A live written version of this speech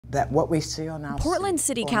that what we see on our Portland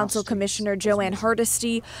City Council Commissioner Jo Ann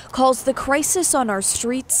Hardesty calls the crisis on our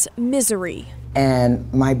streets misery.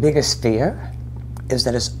 And my biggest fear is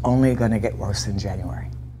that it's only going to get worse in January.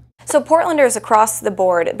 So Portlanders across the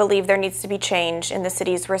board believe there needs to be change in the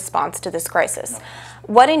city's response to this crisis.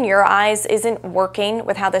 What in your eyes isn't working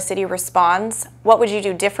with how the city responds? What would you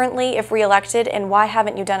do differently if reelected, and why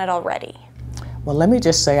haven't you done it already? Well, let me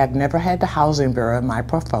just say I've never had the Housing Bureau in my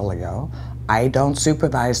portfolio. I don't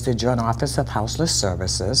supervise the Joint Office of Houseless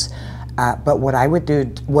Services. But what I would do,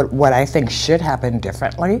 what I think should happen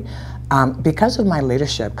differently, because of my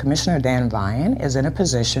leadership, Commissioner Dan Ryan is in a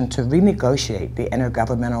position to renegotiate the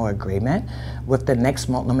intergovernmental agreement with the next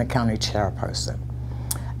Multnomah County chairperson.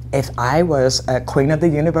 If I was a queen of the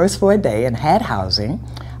universe for a day and had housing,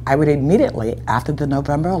 I would immediately, after the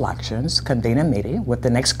November elections, convene a meeting with the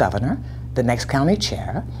next governor, the next county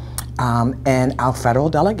chair, and our federal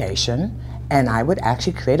delegation, and I would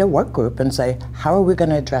actually create a work group and say, how are we going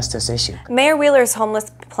to address this issue? Mayor Wheeler's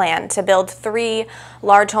homeless plan to build 3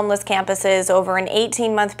 large homeless campuses over an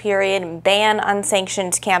 18-month period and ban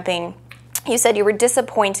unsanctioned camping. You said you were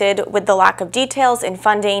disappointed with the lack of details in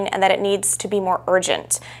funding and that it needs to be more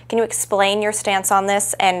urgent. Can you explain your stance on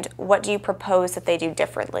this, and what do you propose that they do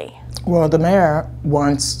differently? Well, the mayor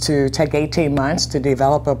wants to take 18 months to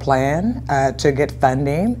develop a plan to get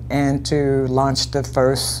funding and to launch the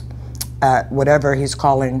first whatever he's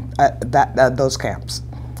calling those camps.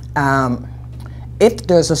 If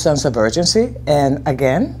there's a sense of urgency, and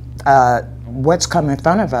again, what's come in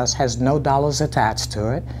front of us has no dollars attached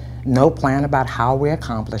to it, no plan about how we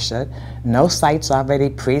accomplish it, no sites already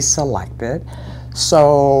pre-selected.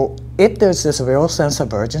 So if there's this real sense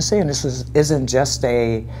of urgency, and this isn't just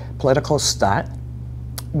a political stunt,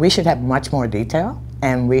 we should have much more detail,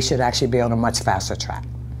 and we should actually be on a much faster track.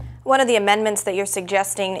 One of the amendments that you're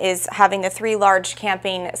suggesting is having the 3 large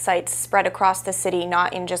camping sites spread across the city,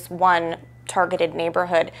 not in just one targeted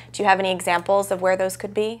neighborhood. Do you have any examples of where those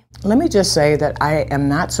could be? Let me just say that I am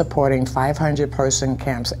not supporting 500-person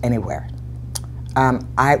camps anywhere.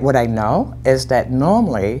 What I know is that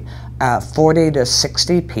normally 40 to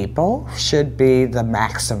 60 people should be the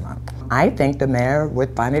maximum. I think the mayor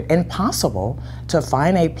would find it impossible to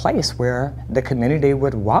find a place where the community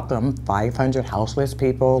would welcome 500 houseless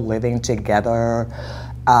people living together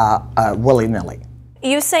willy-nilly.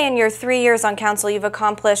 You say in your 3 years on council you've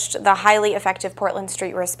accomplished the highly effective Portland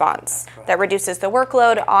Street response that reduces the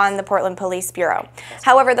workload on the Portland Police Bureau.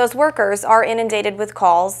 However, those workers are inundated with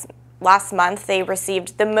calls. Last month they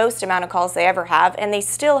received the most amount of calls they ever have, and they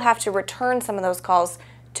still have to return some of those calls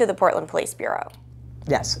to the Portland Police Bureau.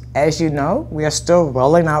 Yes, as you know, we are still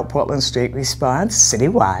rolling out Portland Street Response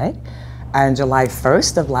citywide. On July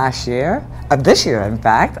 1st of this year, in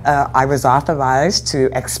fact, I was authorized to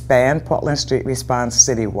expand Portland Street Response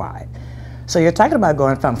citywide. So you're talking about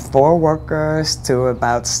going from 4 workers to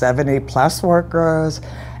about 70 plus workers,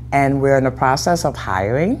 and we're in the process of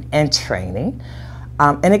hiring and training.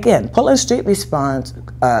 And again, Portland Street Response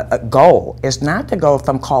goal is not to go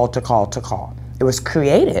from call to call to call. It was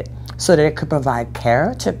created so that it could provide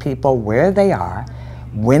care to people where they are,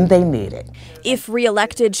 when they need it. If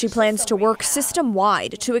re-elected, she plans to work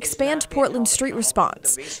system-wide to expand Portland Street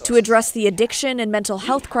Response to address the addiction and mental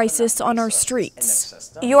health crisis on our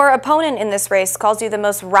streets. Your opponent in this race calls you the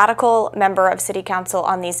most radical member of City Council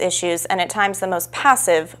on these issues, and at times the most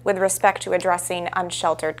passive with respect to addressing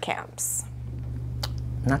unsheltered camps.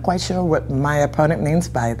 Not quite sure what my opponent means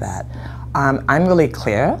by that. I'm really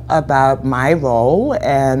clear about my role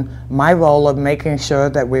and my role of making sure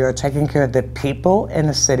that we are taking care of the people in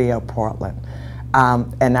the city of Portland.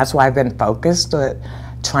 And that's why I've been focused on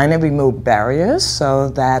trying to remove barriers so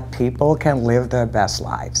that people can live their best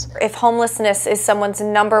lives. If homelessness is someone's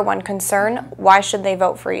 #1 concern, why should they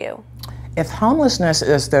vote for you? If homelessness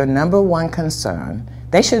is their #1 concern,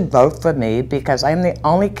 they should vote for me because I'm the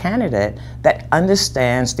only candidate that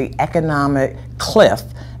understands the economic cliff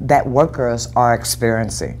that workers are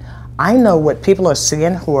experiencing. I know what people are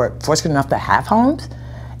seeing who are fortunate enough to have homes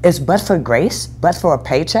is but for grace, but for a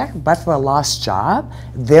paycheck, but for a lost job,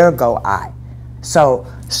 there go I. So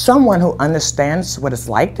someone who understands what it's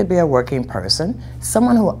like to be a working person,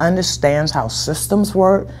 someone who understands how systems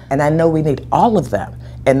work, and I know we need all of them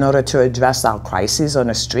in order to address our crises on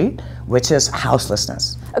the street, which is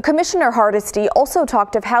houselessness. Commissioner Hardesty also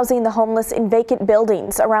talked of housing the homeless in vacant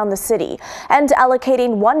buildings around the city and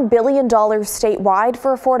allocating $1 billion statewide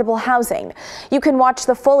for affordable housing. You can watch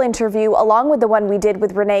the full interview along with the one we did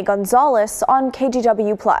with Rene Gonzalez on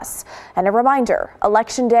KGW+. And a reminder,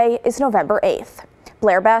 Election Day is November 8th.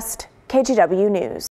 Blair Best, KGW News.